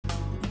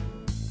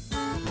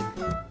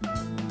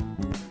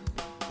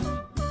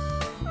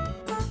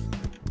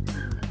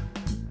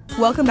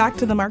Welcome back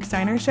to the Mark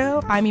Steiner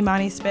Show. I'm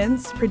Imani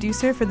Spence,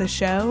 producer for the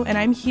show, and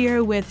I'm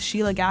here with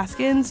Sheila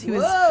Gaskins,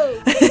 who's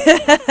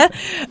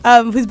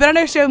been on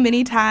our show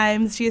many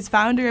times. She is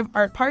founder of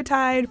Art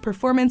Partide,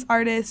 performance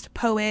artist,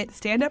 poet,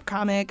 stand-up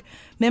comic,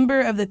 member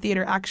of the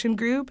Theater Action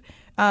Group,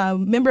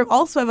 member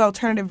also of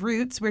Alternative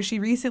Roots, where she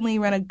recently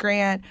ran a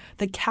grant,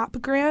 the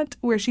CAP grant,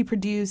 where she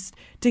produced,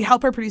 to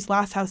help her produce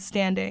Last House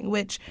Standing,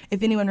 which,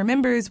 if anyone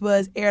remembers,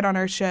 was aired on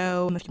our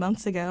show a few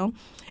months ago.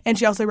 And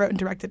she also wrote and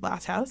directed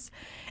Last House.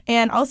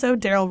 And also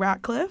Darryl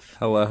Ratcliff.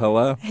 Hello,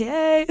 hello.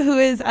 Hey, who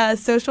is a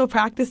social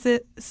practice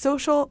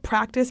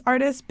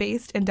artist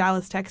based in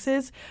Dallas,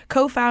 Texas,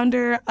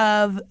 co-founder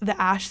of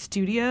the Ash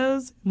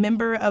Studios,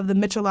 member of the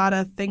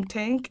Michelada think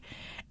tank,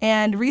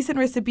 and recent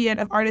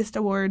recipient of artist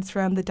awards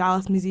from the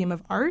Dallas Museum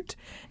of Art,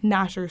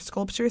 Nasher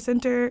Sculpture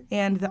Center,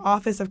 and the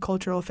Office of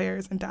Cultural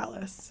Affairs in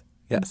Dallas.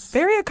 Yes.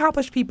 Very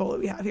accomplished people that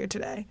we have here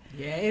today.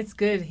 Yeah, it's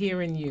good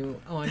hearing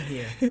you on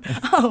here.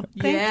 Oh,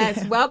 thank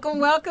yes. you. Welcome,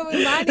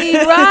 Imani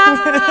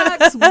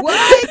rocks.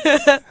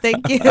 What?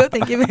 Thank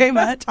you very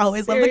much.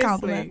 Always love the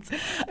compliments.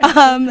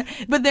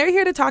 But they're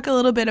here to talk a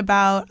little bit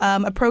about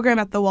a program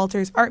at the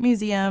Walters Art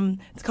Museum.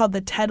 It's called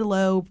the Ted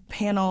Lowe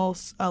Panel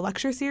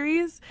Lecture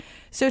Series.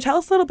 So tell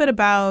us a little bit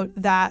about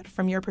that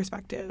from your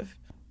perspective.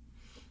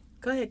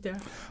 Go ahead,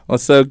 Darryl. Well,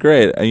 so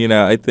great.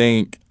 I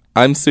think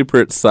I'm super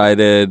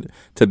excited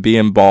to be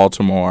in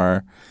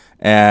Baltimore,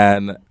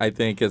 and I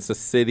think it's a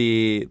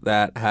city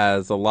that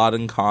has a lot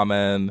in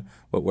common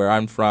with where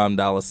I'm from,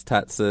 Dallas,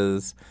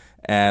 Texas,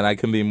 and I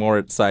can be more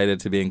excited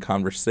to be in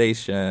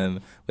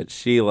conversation with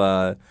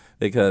Sheila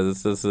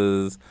because this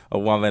is a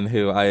woman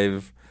who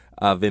I've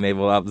been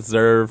able to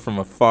observe from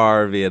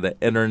afar via the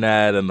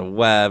internet and the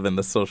web and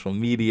the social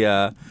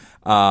media.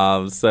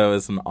 So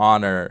it's an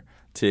honor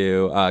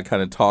to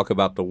kind of talk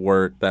about the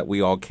work that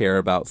we all care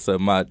about so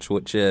much,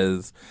 which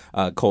is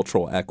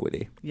cultural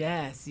equity.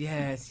 Yes.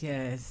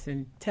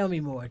 And tell me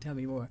more.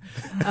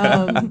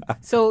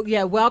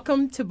 So,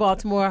 welcome to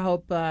Baltimore. I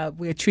hope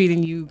we're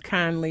treating you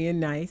kindly and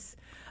nice.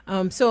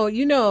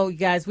 You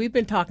guys, we've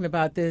been talking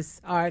about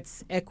this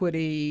arts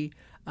equity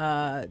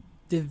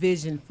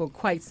division for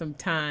quite some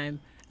time,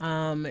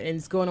 and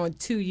it's going on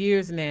 2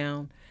 years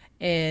now,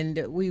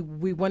 and we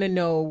want to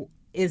know,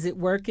 is it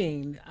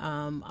working?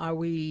 Are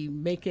we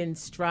making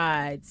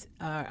strides?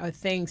 Are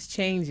things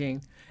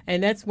changing?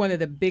 And that's one of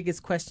the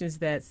biggest questions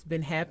that's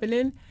been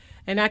happening,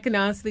 and I can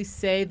honestly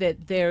say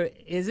that there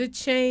is a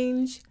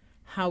change.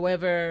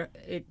 However,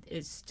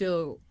 it's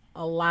still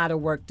a lot of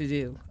work to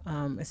do,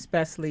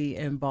 especially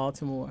in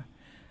Baltimore.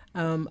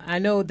 I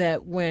know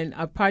that when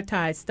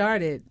apartheid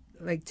started,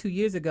 like 2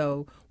 years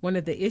ago, one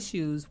of the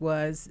issues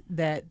was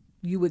that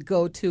you would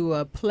go to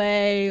a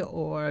play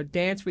or a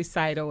dance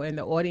recital and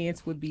the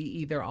audience would be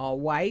either all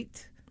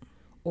white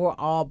or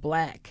all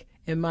black.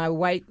 And my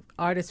white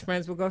artist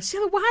friends would go,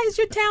 Sheila, why is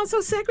your town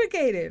so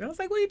segregated? And I was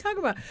like, what are you talking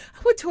about?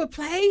 I went to a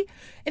play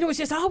and it was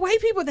just all white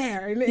people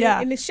there. And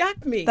it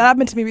shocked me. That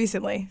happened to me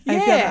recently. Yeah. I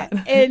feel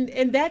that.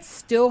 and that's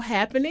still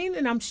happening.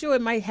 And I'm sure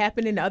it might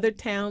happen in other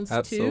towns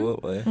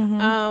Absolutely. too.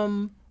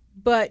 Mm-hmm.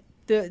 But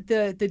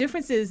the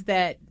difference is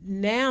that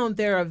now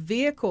there are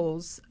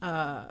vehicles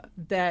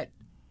that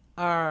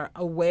are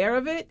aware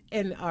of it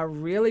and are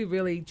really,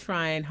 really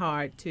trying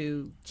hard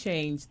to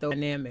change the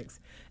dynamics.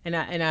 And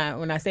I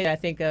when I say that, I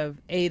think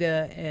of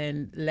Ada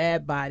and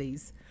Lab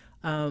Bodies,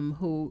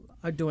 who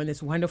are doing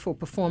this wonderful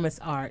performance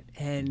art,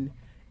 and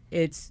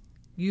it's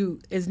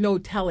no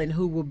telling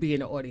who will be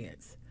in the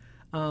audience,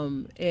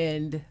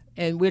 and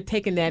we're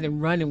taking that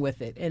and running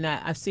with it. And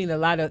I've seen a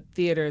lot of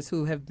theaters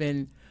who have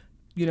been,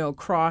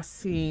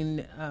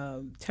 crossing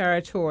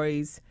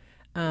territories.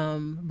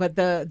 But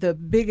the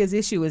biggest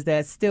issue is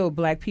that still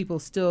black people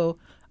still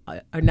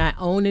are not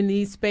owning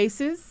these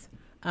spaces.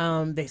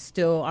 They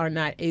still are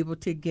not able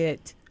to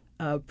get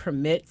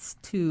permits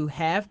to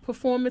have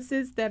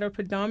performances that are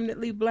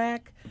predominantly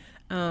black.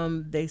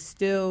 They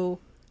still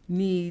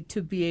need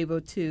to be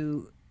able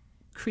to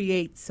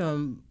create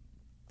some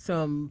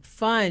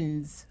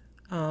funds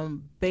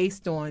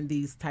based on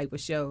these type of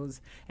shows,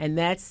 and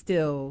that's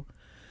still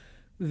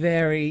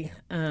very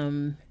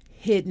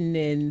hidden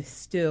and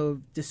still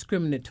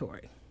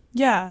discriminatory.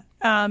 Yeah.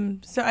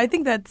 So I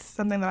think that's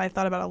something that I've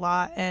thought about a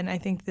lot. And I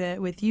think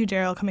that with you,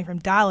 Darryl, coming from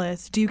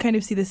Dallas, do you kind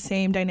of see the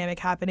same dynamic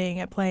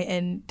happening at play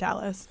in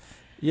Dallas?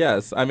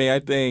 Yes. I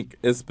think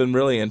it's been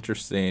really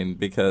interesting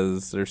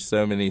because there's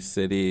so many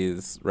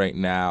cities right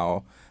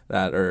now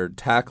that are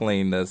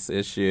tackling this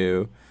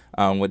issue,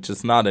 which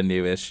is not a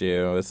new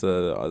issue.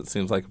 It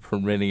seems like a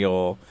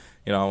perennial,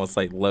 almost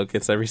like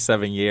locusts every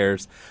 7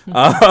 years. We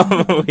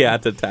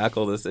had to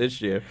tackle this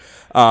issue.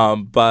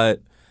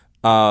 But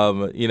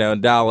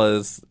in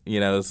Dallas,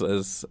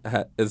 is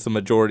a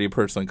majority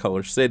person of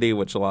color city,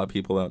 which a lot of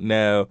people don't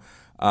know.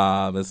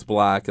 It's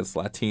black, it's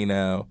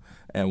Latino,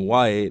 and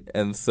white.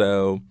 And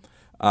so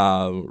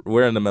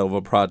we're in the middle of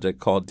a project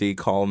called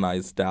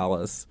Decolonize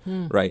Dallas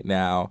right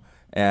now.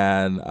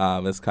 and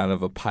it's kind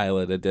of a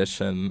pilot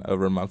edition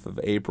over the month of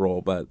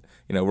April. But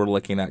we're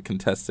looking at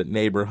contested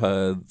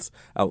neighborhoods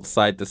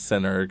outside the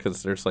center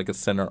because there's like a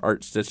center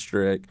arts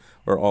district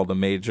where all the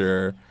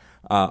major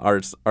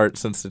arts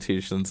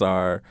institutions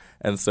are,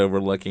 and so we're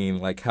looking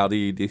like how do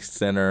you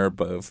decenter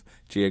both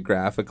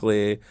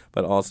geographically,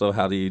 but also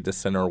how do you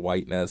decenter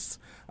whiteness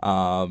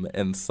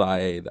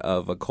inside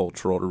of a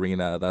cultural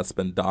arena that's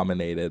been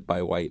dominated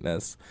by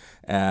whiteness.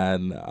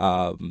 And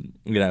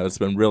it's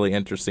been really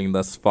interesting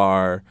thus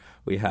far.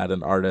 We had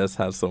an artist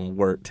have some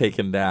work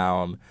taken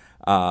down,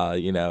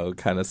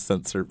 kind of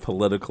censored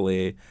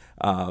politically,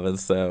 and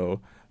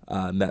so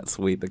next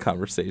week the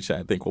conversation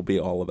I think will be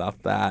all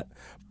about that.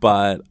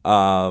 But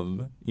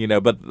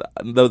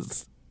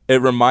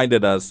it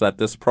reminded us that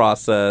this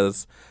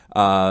process,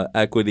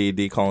 equity,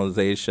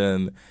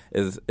 decolonization,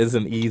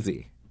 isn't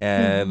easy,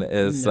 and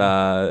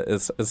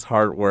it's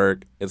hard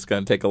work. It's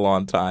going to take a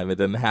long time. It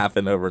didn't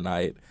happen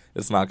overnight.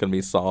 It's not going to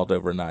be solved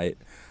overnight.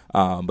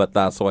 But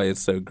that's why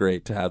it's so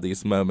great to have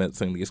these moments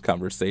and these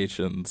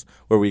conversations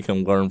where we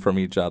can learn from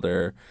each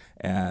other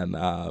and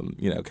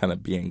kind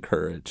of be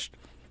encouraged.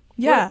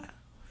 Yeah. Well,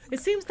 it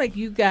seems like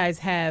you guys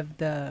have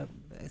the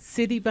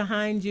city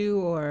behind you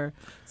or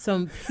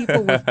some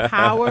people with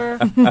power,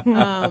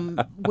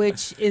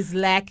 which is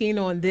lacking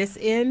on this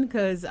end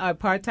because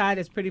apartheid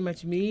is pretty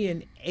much me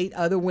and 8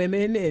 other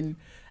women, and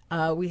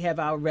we have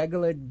our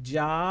regular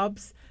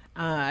jobs.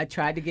 I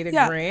tried to get a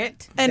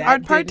grant. And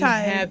that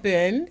apartheid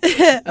didn't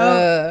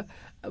happen.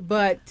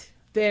 But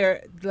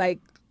they're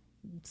like,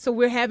 so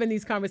we're having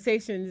these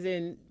conversations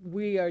and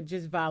we are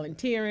just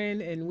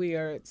volunteering and we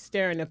are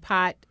stirring the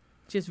pot,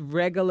 just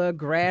regular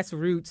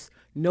grassroots,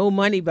 no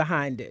money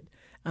behind it.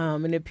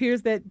 And it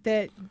appears that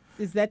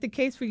is that the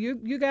case for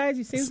you guys?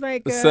 It seems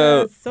like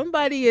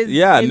somebody is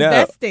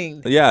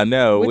investing.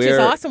 No. Which is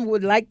awesome.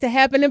 Would like to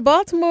happen in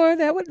Baltimore.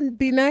 That would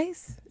be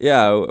nice.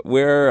 Yeah,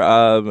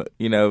 we're,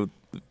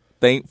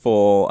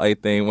 thankful, I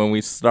think. When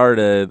we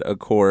started, of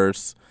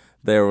course,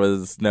 there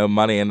was no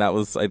money, and that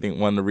was, I think,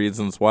 one of the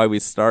reasons why we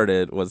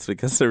started was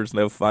because there was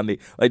no funding,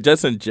 like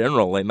just in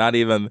general, like not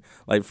even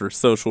like for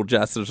social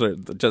justice or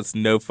just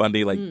no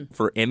funding, like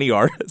for any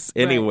artist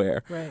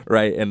anywhere,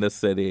 right in the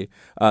city,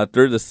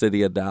 through the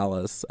city of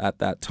Dallas at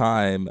that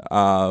time.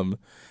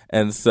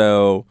 And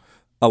so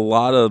a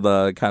lot of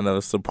the kind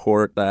of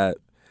support that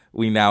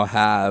we now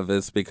have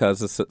is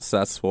because of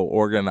successful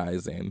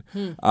organizing.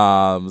 We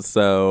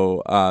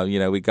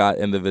got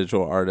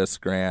individual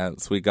artist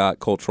grants. We got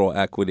cultural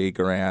equity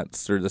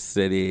grants through the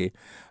city,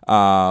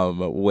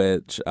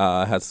 which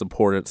has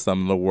supported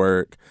some of the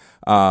work.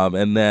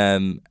 And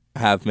then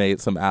have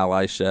made some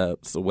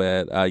allyships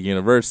with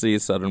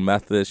universities, Southern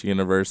Methodist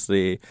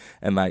University,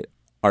 and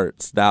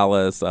Arts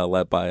Dallas,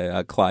 led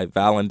by Clive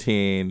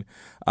Valentine.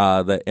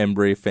 The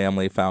Embry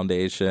Family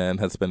Foundation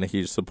has been a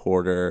huge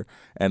supporter,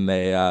 and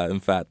they, in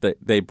fact,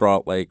 they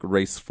brought like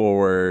Race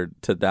Forward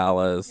to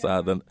Dallas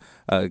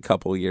a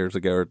couple years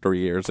ago or 3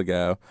 years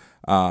ago.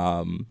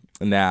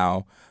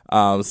 Now,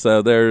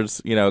 so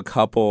there's a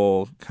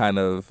couple kind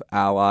of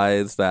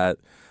allies that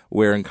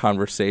we're in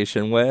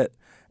conversation with,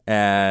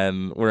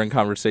 and we're in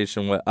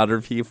conversation with other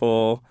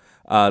people.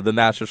 The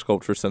National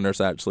Sculpture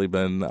Center's actually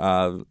been,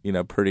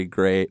 pretty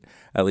great,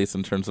 at least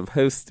in terms of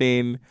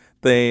hosting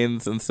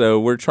things. And so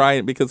we're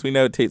trying, because we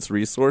know it takes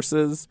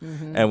resources,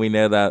 and we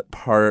know that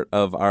part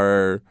of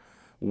our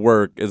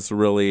work is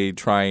really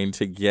trying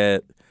to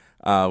get,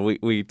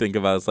 we think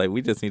about it as like,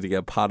 we just need to get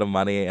a pot of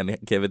money and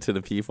give it to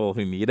the people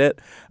who need it.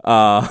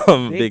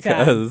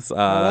 Because,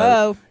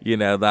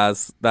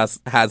 that's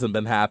hasn't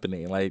been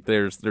happening. Like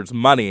there's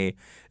money,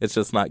 it's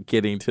just not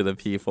getting to the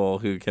people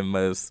who can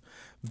most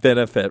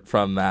benefit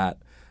from that.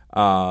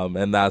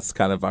 And that's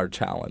kind of our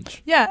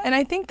challenge. Yeah, and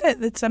I think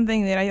that it's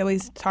something that I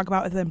always talk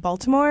about within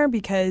Baltimore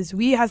because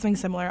we have something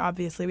similar,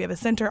 obviously. We have a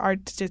center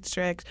arts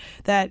district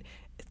that,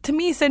 to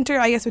me, center,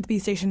 I guess, would be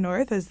Station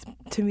North is,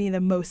 to me,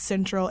 the most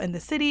central in the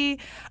city.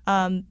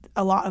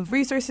 A lot of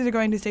resources are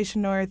going to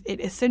Station North.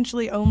 It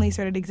essentially only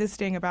started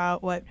existing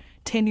about,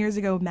 10 years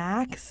ago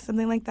max,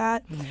 something like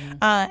that.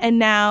 And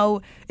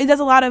now it does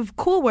a lot of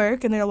cool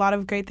work, and there are a lot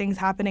of great things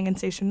happening in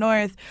Station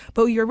North.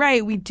 But you're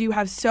right, we do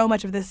have so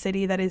much of this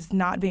city that is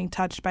not being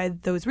touched by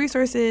those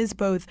resources,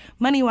 both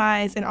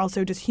money-wise and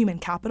also just human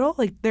capital.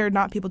 Like, there are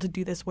not people to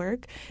do this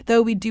work.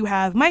 Though we do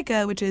have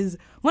MICA, which is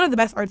one of the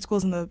best art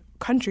schools in the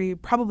country,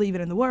 probably even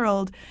in the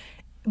world.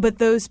 But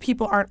those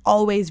people aren't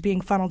always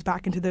being funneled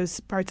back into those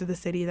parts of the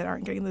city that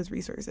aren't getting those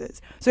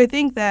resources. So I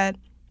think that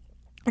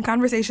a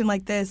conversation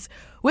like this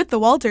with the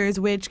Walters,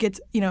 which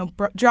gets,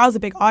 draws a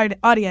big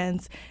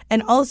audience,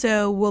 and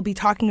also we'll be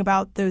talking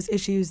about those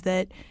issues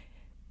that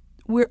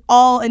we're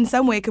all in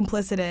some way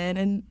complicit in,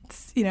 and,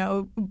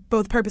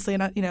 both purposely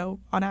and,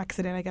 on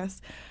accident, I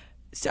guess.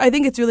 So I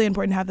think it's really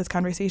important to have this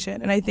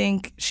conversation. And I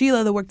think,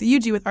 Sheila, the work that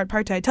you do with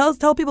Artpartheid,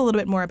 tell people a little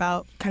bit more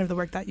about kind of the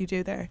work that you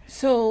do there.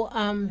 So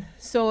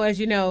as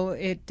you know,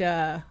 it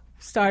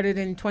started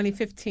in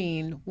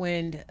 2015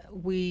 when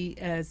we,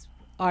 as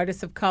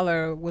artists of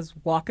color, was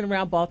walking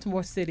around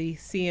Baltimore City,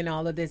 seeing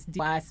all of this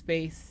DIY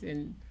space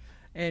and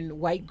and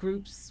white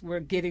groups were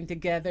getting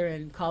together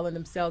and calling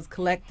themselves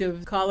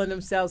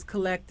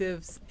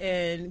collectives,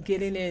 and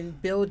getting in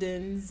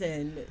buildings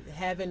and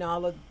having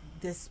all of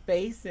this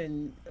space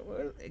and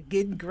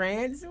getting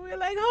grants. And we're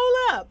like,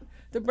 hold up.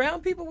 The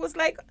brown people was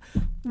like,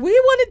 we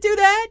want to do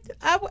that.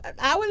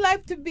 I would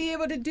like to be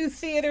able to do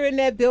theater in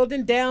that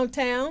building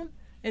downtown.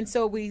 And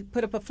so we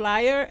put up a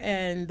flyer,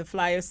 and the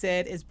flyer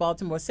said, is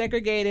Baltimore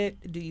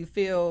segregated? Do you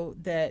feel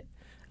that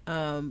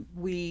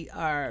we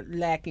are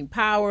lacking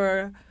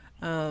power?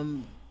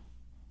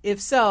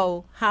 If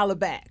so, holla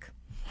back.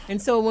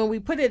 And so when we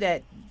put it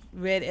at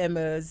Red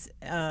Emma's,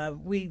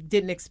 we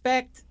didn't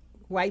expect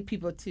white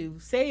people to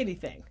say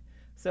anything.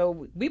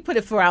 So we put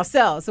it for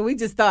ourselves. So we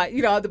just thought,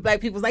 the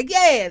black people was like,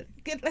 yeah,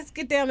 let's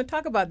get down and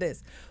talk about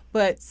this.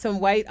 But some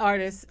white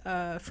artists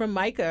from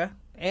Micah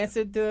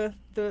answered the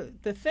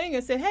thing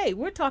and said, hey,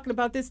 we're talking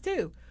about this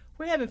too.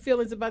 We're having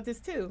feelings about this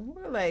too.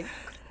 We're like,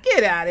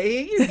 get out of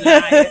here. You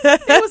lying.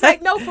 It was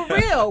like, no, for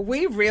real.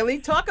 We really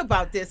talk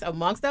about this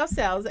amongst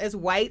ourselves as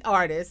white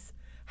artists,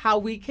 how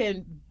we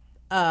can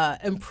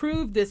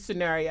improve this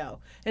scenario.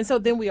 And so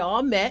then we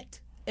all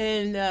met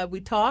and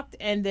we talked,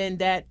 and then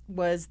that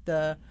was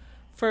the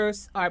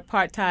first Art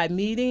Part-Time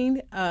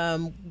meeting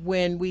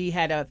when we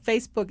had a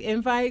Facebook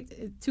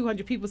invite.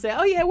 200 people said,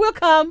 oh, yeah, we'll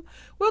come.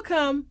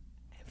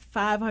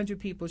 500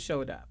 people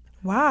showed up.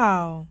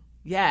 Wow.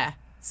 Yeah.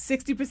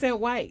 60%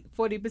 white,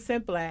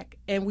 40% black.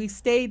 And we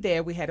stayed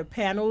there. We had a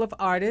panel of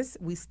artists.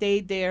 We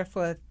stayed there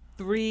for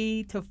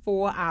 3 to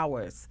 4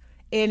 hours.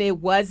 And it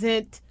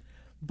wasn't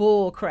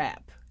bull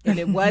crap. And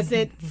it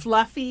wasn't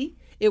fluffy.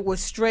 It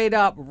was straight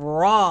up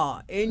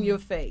raw in your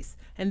face.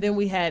 And then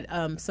we had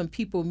some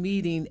people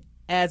meeting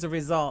as a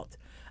result.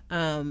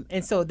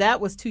 And so that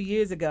was 2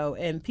 years ago.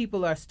 And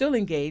people are still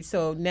engaged.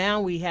 So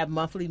now we have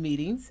monthly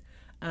meetings.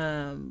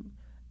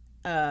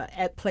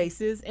 At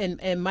places,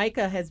 and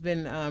Micah has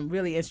been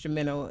really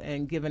instrumental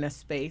in giving us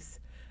space.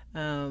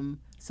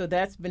 So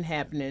that's been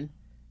happening.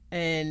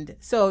 And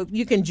so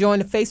you can join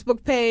the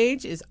Facebook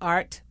page. It's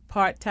Art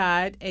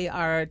Partide,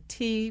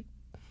 ARTPARTHIED.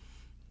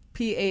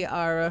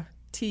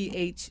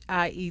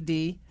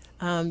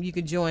 You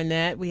can join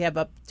that. We have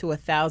up to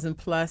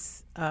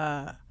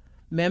 1,000+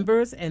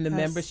 members, and the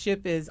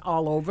membership is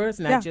all over. It's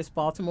not just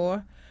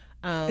Baltimore.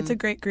 It's a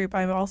great group.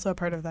 I'm also a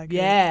part of that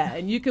group. Yeah,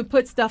 and you can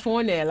put stuff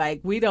on there. Like,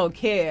 we don't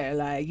care.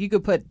 Like, you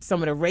could put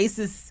some of the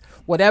racist,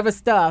 whatever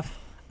stuff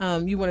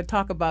you want to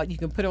talk about, you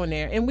can put on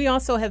there. And we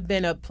also have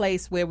been a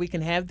place where we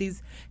can have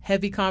these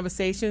heavy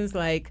conversations,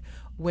 like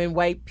when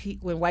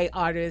white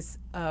artists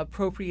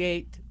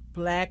appropriate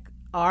black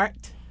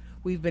art.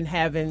 We've been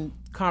having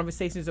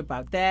conversations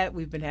about that.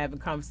 We've been having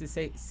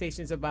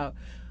conversations about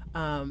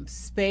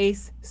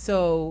space.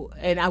 So,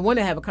 and I want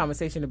to have a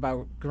conversation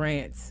about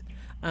grants.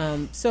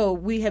 So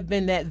we have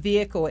been that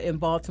vehicle in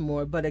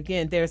Baltimore, but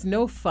again, there's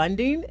no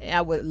funding.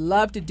 I would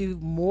love to do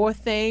more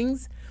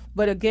things,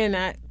 but again,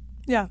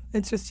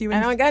 it's just you. I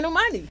don't got no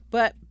money.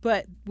 But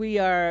we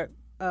are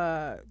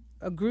a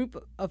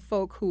group of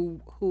folk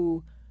who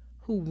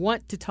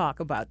want to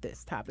talk about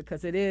this topic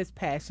because it is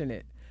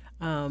passionate,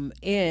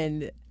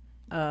 and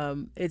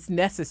it's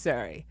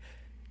necessary.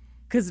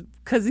 Because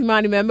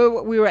Imani,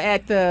 remember we were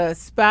at the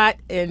spot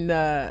in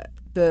that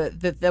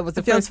was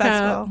the first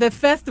time. The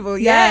festival,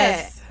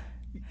 yes.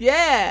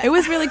 Yeah. It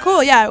was really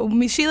cool. Yeah,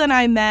 Sheila and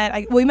I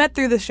met. We met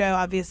through the show,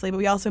 obviously, but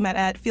we also met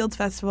at Fields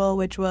Festival,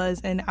 which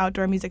was an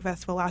outdoor music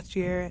festival last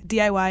year,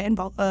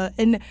 DIY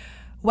in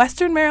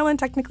Western Maryland,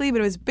 technically, but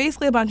it was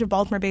basically a bunch of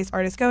Baltimore-based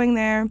artists going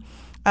there.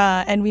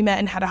 And we met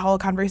and had a whole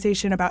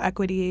conversation about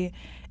equity.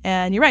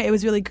 And you're right, it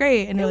was really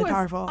great and really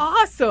powerful.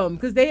 Awesome,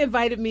 because they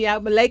invited me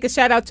out. Malika,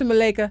 shout out to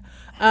Malika.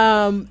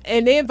 And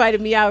they invited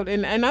me out,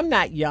 and I'm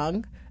not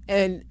young.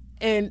 And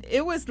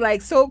it was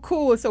like so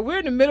cool. So we're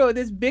in the middle of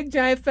this big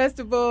giant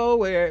festival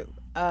where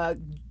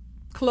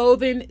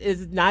clothing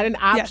is not an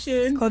option.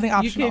 Yes, clothing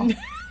optional. You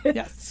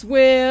can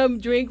swim,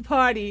 drink,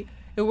 party.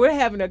 And we're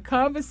having a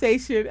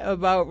conversation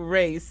about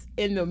race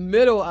in the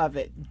middle of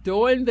it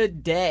during the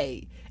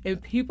day. And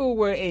people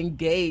were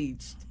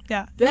engaged.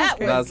 Yeah,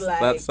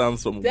 that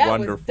sounds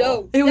wonderful. Was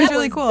dope. It was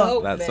really cool.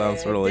 Dope, that man.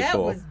 sounds really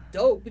cool. That was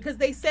dope because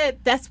they said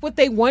that's what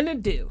they want to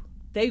do.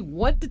 They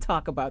want to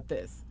talk about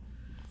this.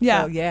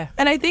 Yeah. So, yeah.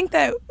 And I think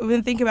that when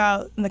we think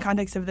about in the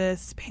context of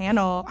this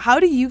panel, how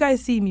do you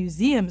guys see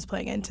museums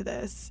playing into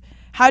this?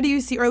 How do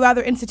you see, or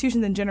rather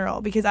institutions in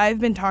general? Because I've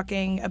been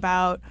talking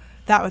about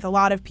that with a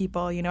lot of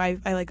people. I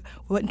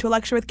went to a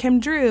lecture with Kim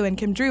Drew, and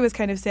Kim Drew was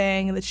kind of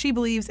saying that she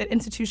believes that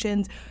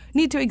institutions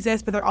need to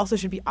exist, but there also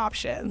should be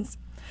options.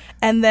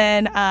 And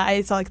then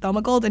I saw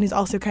Thelma Golden, who's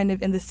also kind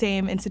of in the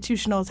same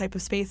institutional type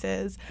of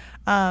spaces.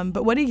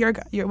 But what are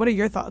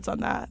your thoughts on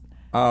that?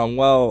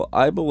 Well,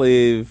 I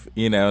believe,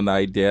 in the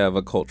idea of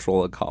a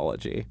cultural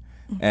ecology,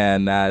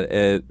 and that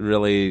it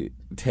really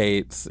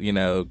takes,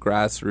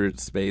 grassroots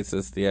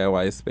spaces,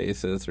 DIY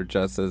spaces are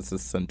just as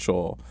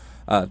essential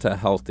to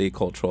healthy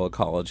cultural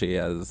ecology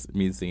as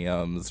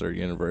museums or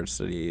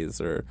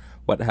universities or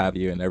what have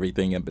you, and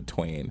everything in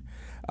between.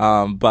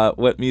 But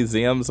with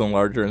museums and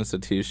larger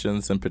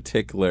institutions in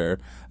particular,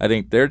 I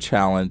think their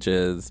challenge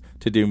is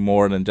to do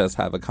more than just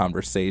have a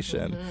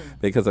conversation,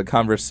 because a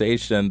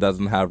conversation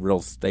doesn't have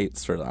real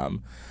states for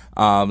them.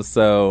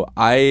 So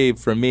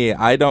for me,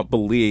 I don't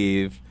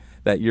believe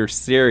that you're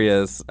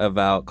serious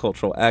about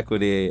cultural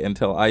equity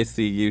until I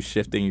see you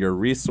shifting your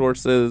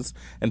resources,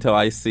 until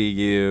I see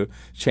you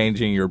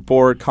changing your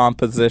board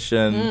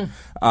composition,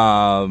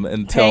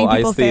 until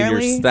I see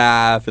fairly. your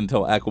staff,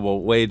 until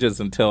equitable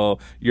wages, until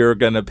you're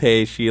going to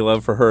pay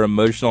Sheila for her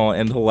emotional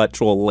and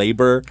intellectual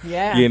labor.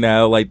 Yeah. You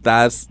know, like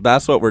that's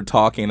what we're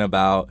talking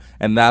about,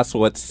 and that's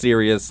what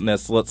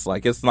seriousness looks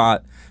like. It's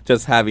not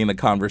just having a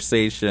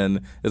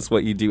conversation. It's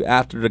what you do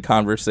after the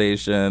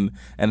conversation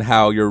and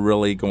how you're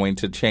really going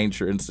to change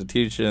your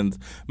institutions.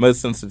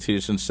 Most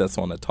institutions just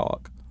want to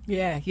talk.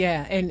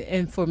 Yeah.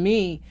 And for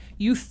me,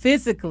 you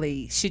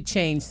physically should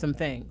change some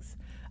things.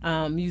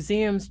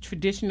 Museums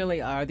traditionally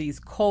are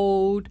these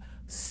cold,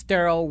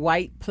 sterile,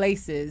 white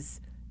places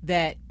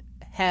that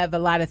have a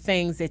lot of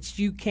things that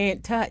you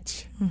can't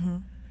touch.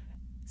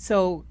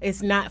 So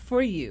it's not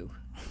for you.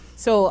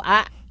 So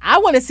I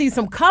want to see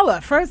some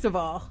color, first of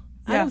all.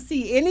 I don't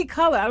see any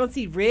color. I don't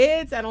see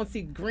reds. I don't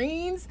see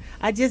greens.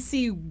 I just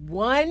see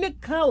one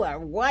color,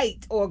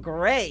 white or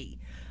gray.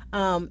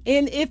 And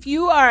if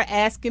you are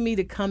asking me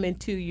to come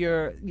into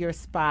your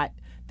spot,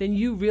 then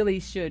you really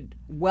should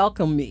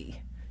welcome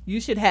me.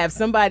 You should have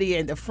somebody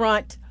in the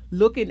front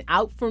looking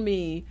out for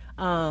me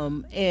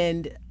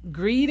and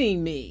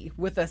greeting me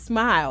with a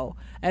smile,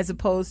 as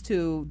opposed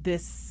to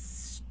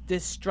this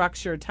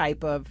structure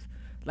type of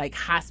like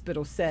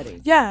hospital setting.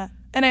 Yeah.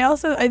 And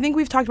I think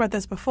we've talked about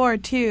this before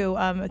too,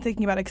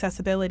 thinking about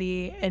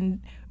accessibility,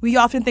 and we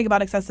often think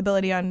about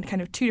accessibility on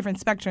kind of two different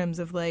spectrums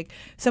of like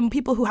some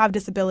people who have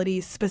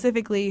disabilities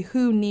specifically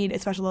who need a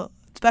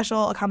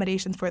special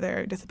accommodations for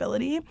their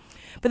disability.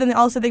 But then they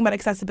also think about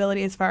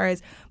accessibility as far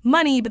as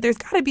money, but there's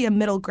got to be a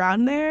middle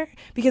ground there,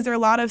 because there are a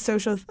lot of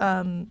social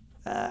norms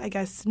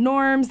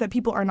that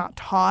people are not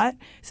taught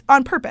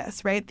on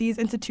purpose, right? These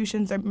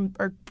institutions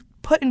are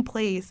put in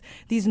place,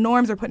 these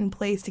norms are put in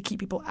place to keep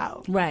people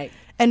out. Right.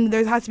 And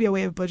there has to be a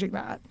way of bridging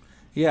that.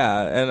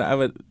 Yeah, and I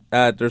would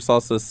add there's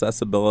also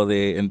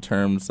accessibility in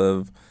terms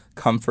of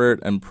comfort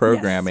and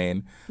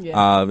programming.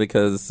 Yes.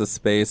 Because the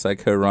space I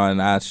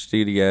co-run Ash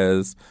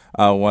Studios,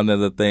 one of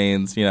the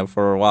things,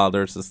 for a while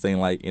there's this thing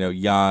like,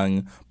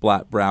 young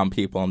black, brown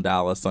people in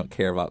Dallas don't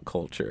care about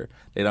culture.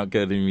 They don't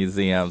go to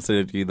museums, they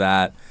don't do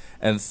that.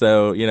 And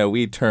so,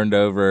 we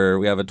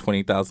have a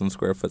 20,000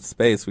 square foot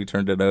space. We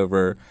turned it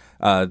over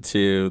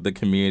to the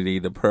community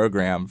to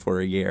program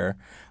for a year.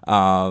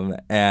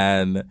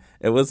 And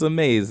it was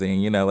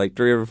amazing, like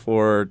 3 or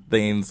 4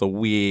 things a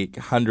week,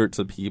 hundreds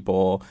of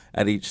people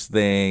at each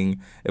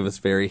thing. It was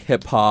very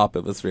hip hop.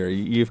 It was very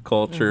youth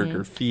culture,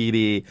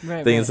 graffiti,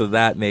 things of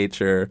that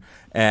nature.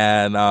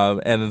 And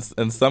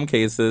in some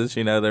cases,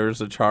 there was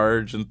a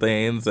charge and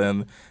things,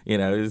 and,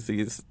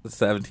 these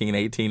 17,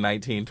 18,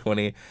 19,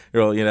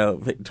 20-year-old,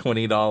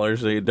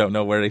 $20, they don't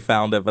know where they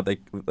found it, but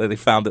they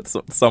found it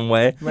some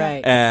way.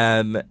 Right.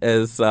 And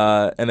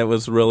it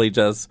was really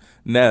just,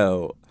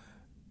 no,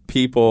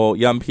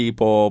 young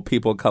people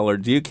of color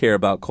do care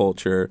about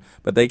culture,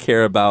 but they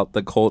care about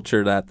the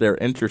culture that they're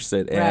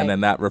interested in,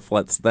 and that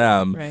reflects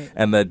them. Right.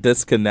 And the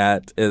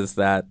disconnect is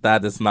that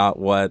is not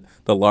what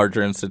the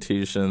larger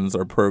institutions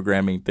are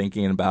programming,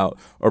 thinking about,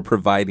 or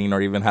providing,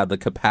 or even have the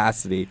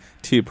capacity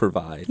to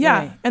provide. Yeah,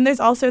 Right. and there's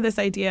also this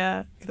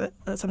idea,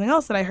 something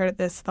else that I heard at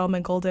this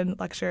Thelma Golden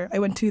lecture. I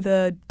went to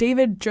the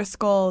David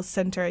Driscoll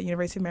Center at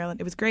University of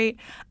Maryland. It was great.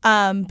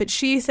 But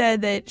she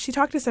said that she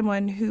talked to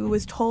someone who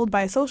was told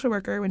by a social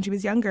worker when she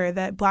was younger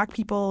that Black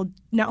people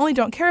not only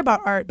don't care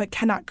about art, but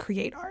cannot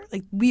create art.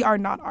 Like, we are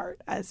not art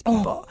as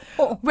people.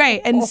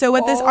 Right. And so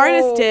what this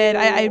artist did,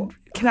 I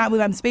cannot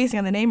believe I'm spacing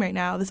on the name right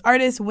now. This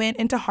artist went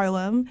into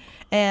Harlem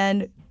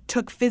and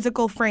took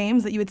physical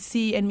frames that you would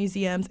see in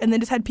museums and then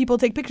just had people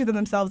take pictures of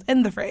themselves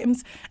in the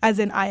frames, as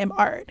in I am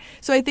art.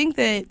 So I think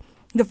that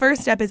the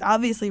first step is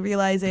obviously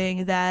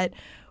realizing that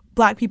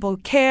Black people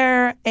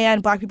care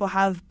and Black people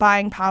have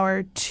buying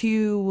power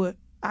to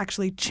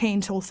actually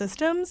change whole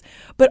systems.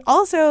 But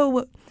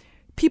also,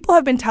 people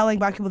have been telling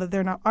Black people that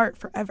they're not art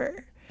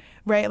forever.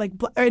 Right, like,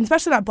 and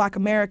especially not Black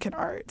American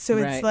art. So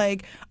it's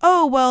like,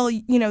 oh, well,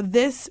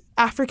 this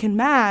African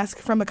mask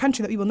from a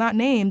country that we will not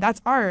name,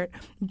 that's art.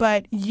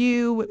 But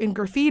you in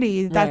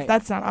graffiti,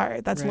 that's not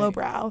art. That's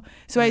lowbrow.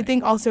 So I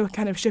think also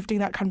kind of shifting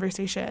that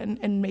conversation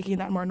and making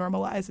that more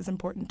normalized is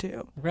important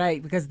too.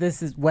 Right, because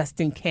this is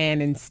Western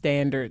canon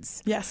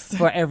standards. Yes.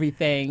 For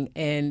everything,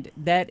 and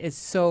that is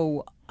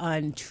so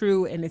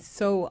untrue, and it's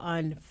so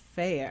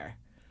unfair.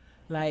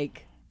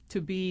 Like, to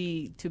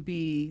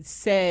be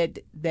said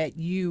that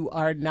you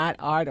are not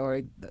art,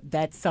 or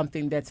that's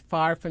something that's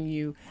far from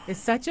you, is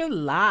such a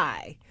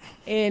lie,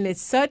 and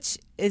it's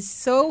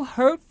so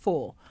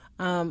hurtful.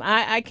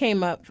 I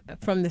came up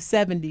from the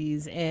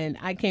 70s, and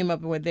I came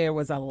up where there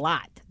was a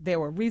lot. There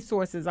were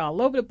resources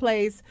all over the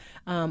place.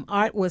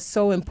 Art was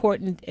so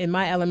important in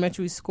my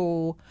elementary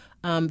school,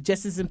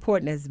 just as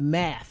important as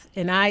math.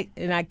 And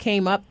I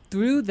came up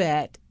through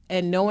that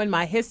and knowing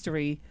my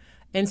history,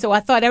 and so I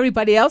thought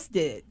everybody else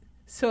did.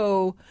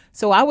 So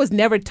I was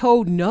never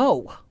told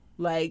no.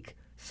 Like,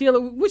 Sheila,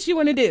 what you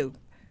want to do?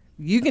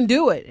 You can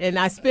do it. And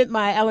I spent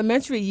my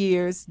elementary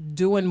years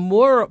doing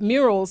more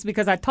murals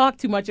because I talked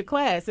too much in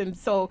class. And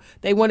so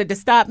they wanted to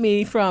stop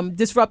me from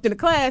disrupting the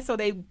class. So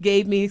they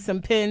gave me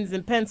some pens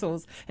and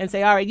pencils and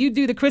say, all right, you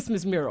do the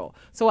Christmas mural.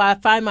 So I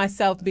find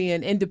myself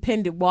being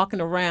independent,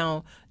 walking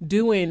around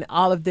doing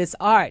all of this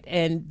art.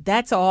 And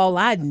that's all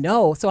I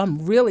know. So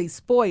I'm really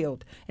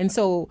spoiled. And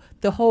so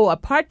the whole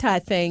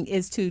apartheid thing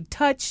is to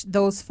touch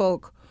those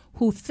folk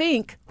who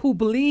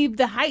believe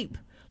the hype.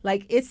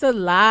 Like, it's a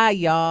lie,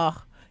 y'all.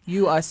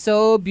 You are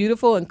so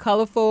beautiful and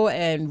colorful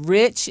and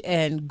rich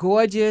and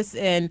gorgeous,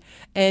 and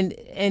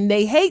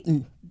they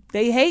hating.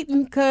 They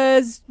hating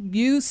because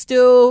you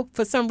still,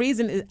 for some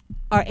reason,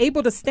 are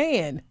able to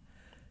stand.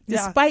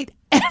 Despite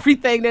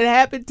everything that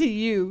happened to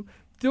you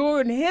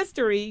during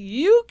history,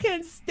 you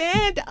can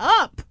stand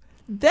up.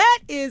 That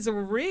is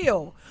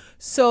real.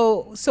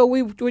 So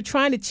we're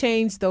trying to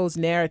change those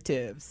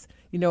narratives.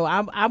 You know,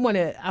 I want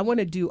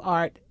to do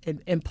art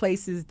in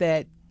places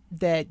that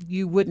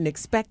you wouldn't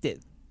expect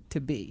it to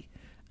be.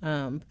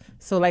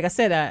 So like I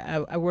said,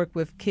 I work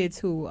with kids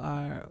who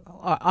are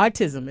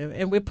autism,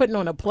 and we're putting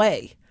on a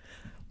play.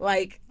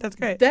 Like, that's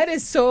great. That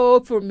is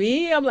so, for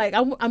me, I'm like,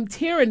 I'm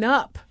tearing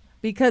up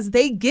because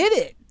they get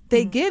it.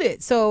 They get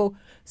it. So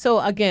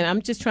again,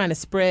 I'm just trying to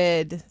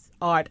spread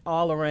art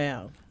all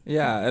around.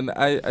 Yeah, and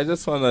I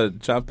just want to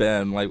jump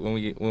in, like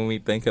when we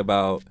think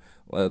about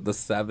the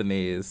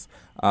 70s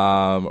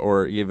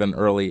or even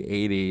early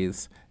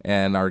 80s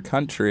in our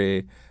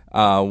country,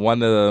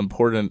 one of the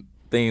important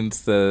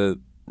things to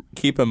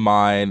keep in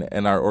mind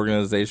in our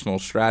organizational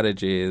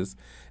strategies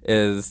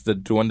is the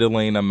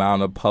dwindling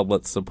amount of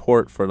public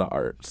support for the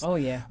arts. Oh,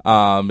 yeah.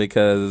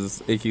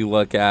 Because if you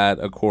look at,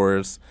 of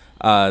course,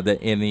 the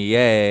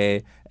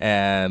NEA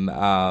and,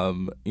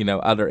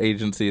 other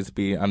agencies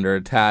being under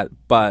attack,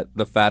 but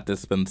the fact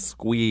it's been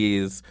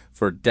squeezed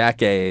for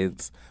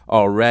decades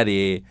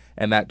already,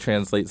 and that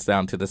translates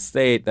down to the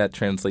state, that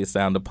translates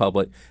down to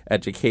public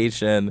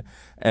education.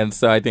 And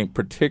so I think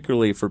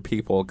particularly for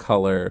people of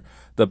color,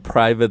 the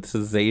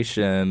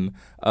privatization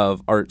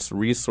of arts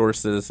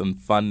resources and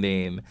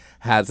funding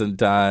hasn't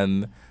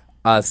done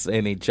us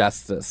any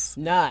justice.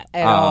 Not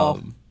at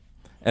all.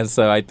 And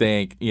so I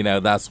think,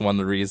 that's one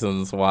of the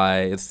reasons why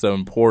it's so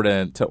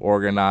important to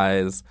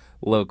organize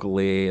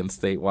locally and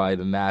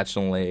statewide and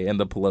nationally in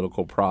the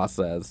political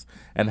process,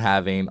 and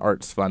having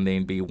arts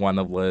funding be one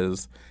of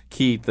those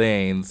key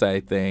things, I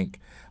think,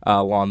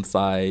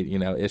 alongside,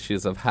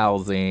 issues of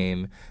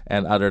housing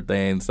and other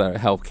things that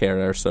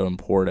healthcare are so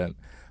important.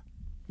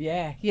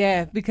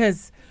 Yeah,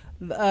 because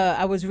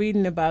I was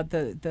reading about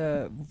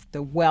the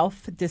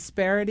wealth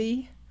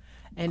disparity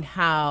and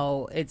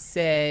how it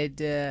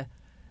said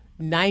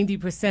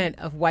 90%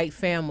 of white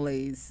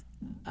families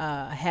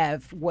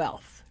have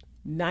wealth.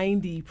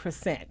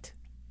 90%.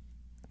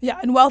 Yeah,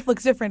 and wealth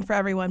looks different for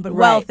everyone, but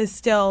wealth is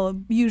still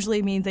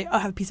usually means they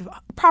have a piece of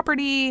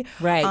property.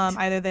 Right.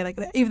 Either they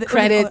either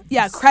credit.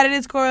 Credit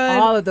is good.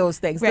 All of those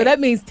things. Right. So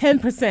that means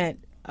 10%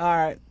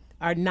 are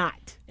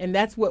not, and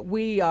that's what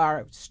we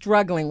are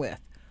struggling with.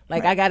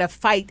 Like, I got to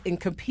fight and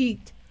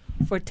compete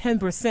for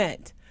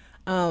 10%,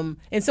 and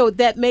so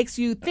that makes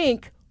you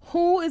think: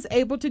 who is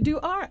able to do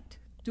art?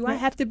 Do I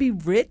have to be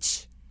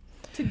rich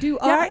to do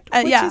art?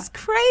 Which is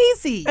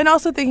crazy. And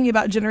also thinking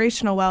about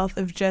generational wealth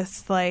of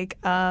just like,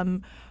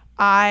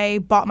 I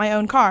bought my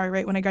own car,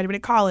 right, when I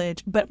graduated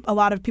college, but a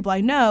lot of people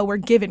I know were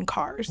given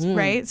cars,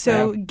 right?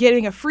 So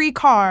getting a free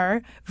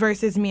car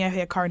versus me, I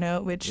pay a car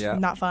note, which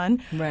not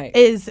fun,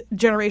 is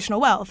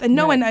generational wealth. And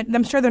no one,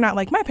 I'm sure they're not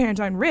like, my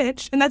parents aren't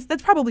rich, and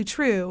that's probably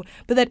true,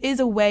 but that is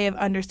a way of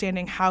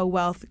understanding how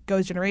wealth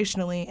goes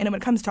generationally. And when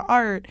it comes to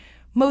art,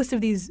 most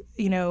of these,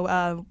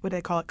 what do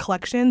they call it,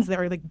 collections that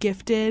are like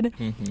gifted,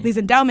 these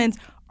endowments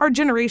are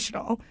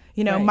generational.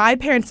 My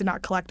parents did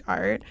not collect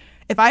art.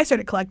 If I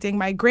started collecting,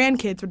 my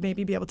grandkids would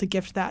maybe be able to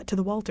gift that to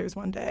the Walters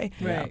one day.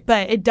 Right.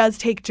 But it does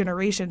take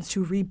generations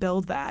to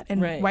rebuild that.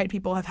 And white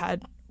people have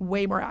had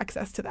way more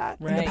access to that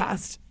in the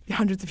past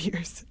hundreds of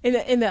years.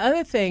 And the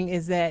other thing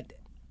is that,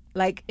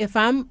 like, if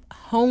I'm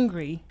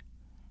hungry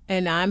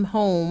and I'm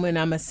home and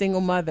I'm a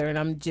single mother and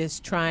I'm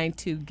just trying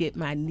to get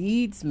my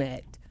needs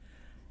met,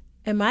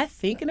 am I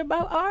thinking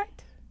about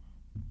art?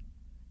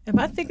 Am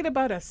I thinking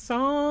about a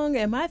song?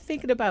 Am I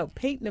thinking about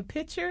painting a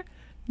picture?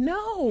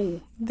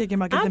 No. Thinking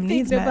about getting I'm them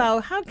needs thinking met.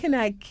 about how can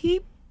I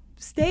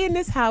stay in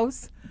this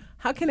house?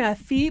 How can I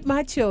feed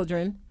my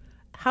children?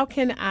 How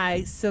can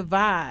I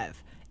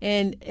survive?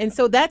 And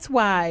so that's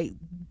why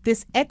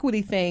this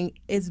equity thing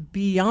is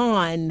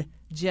beyond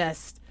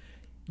just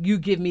you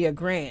give me a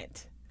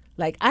grant.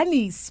 Like, I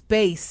need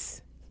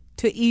space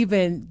to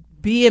even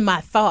be in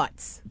my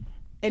thoughts.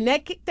 And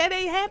that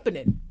ain't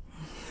happening.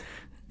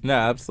 No,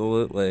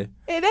 absolutely.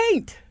 It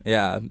ain't.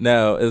 Yeah,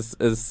 no,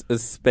 it's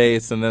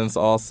space, and then it's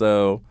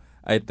also,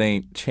 I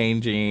think,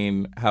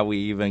 changing how we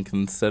even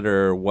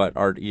consider what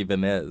art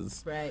even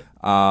is. Right.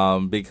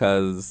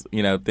 Because,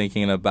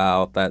 thinking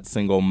about that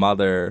single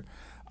mother,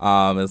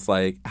 it's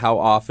like, how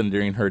often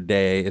during her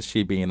day is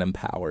she being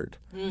empowered?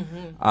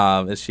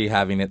 Mm-hmm. Is she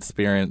having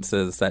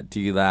experiences that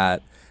do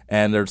that?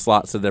 And there's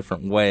lots of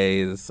different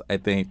ways, I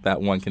think,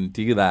 that one can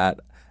do that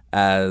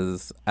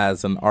as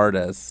an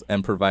artist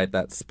and provide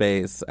that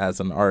space as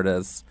an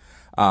artist.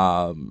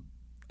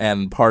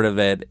 And part of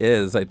it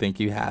is, I think,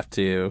 you have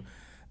to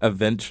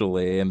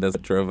eventually, and this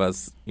drove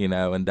us,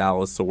 in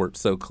Dallas to work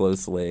so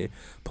closely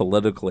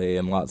politically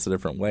in lots of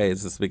different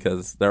ways, is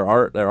because there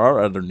are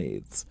other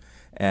needs.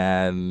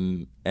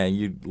 And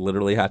you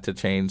literally have to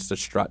change the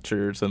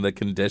structures and the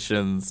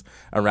conditions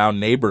around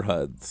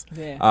neighborhoods,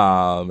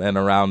 and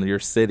around your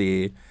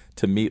city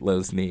to meet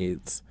those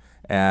needs.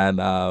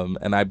 And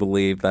I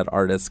believe that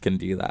artists can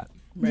do that.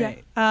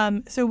 Right. Yeah.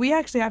 So we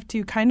actually have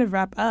to kind of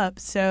wrap up.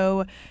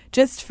 So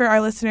just for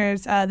our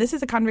listeners, this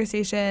is a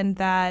conversation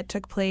that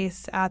took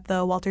place at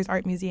the Walters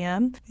Art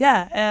Museum.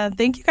 Yeah.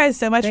 Thank you guys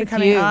so much for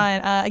coming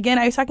on. Again,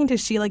 I was talking to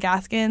Sheila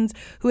Gaskins,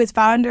 who is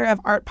founder of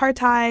Art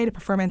Partide,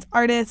 performance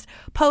artist,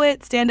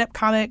 poet, stand-up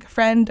comic,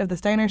 friend of the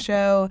Steiner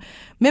Show,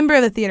 member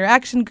of the Theater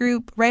Action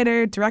Group,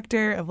 writer,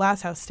 director of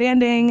Last House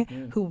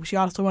Standing, who she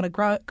also won a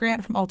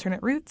grant from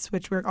Alternate Roots,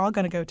 which we're all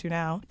going to go to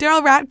now.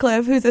 Darryl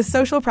Ratcliff, who's a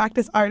social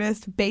practice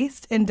artist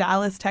based in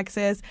Dallas,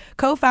 Texas,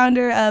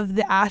 co-founder of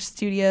the Ash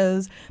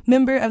Studios,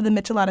 member of the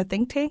Michelada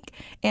think tank,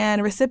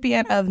 and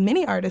recipient of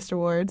many artist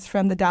awards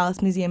from the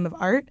Dallas Museum of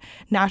Art,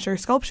 Nasher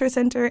Sculpture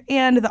Center,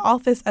 and the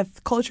Office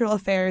of Cultural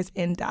Affairs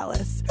in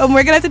Dallas. We're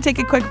going to have to take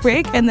a quick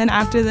break, and then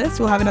after this,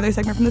 we'll have another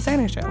segment from the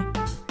Steiner Show.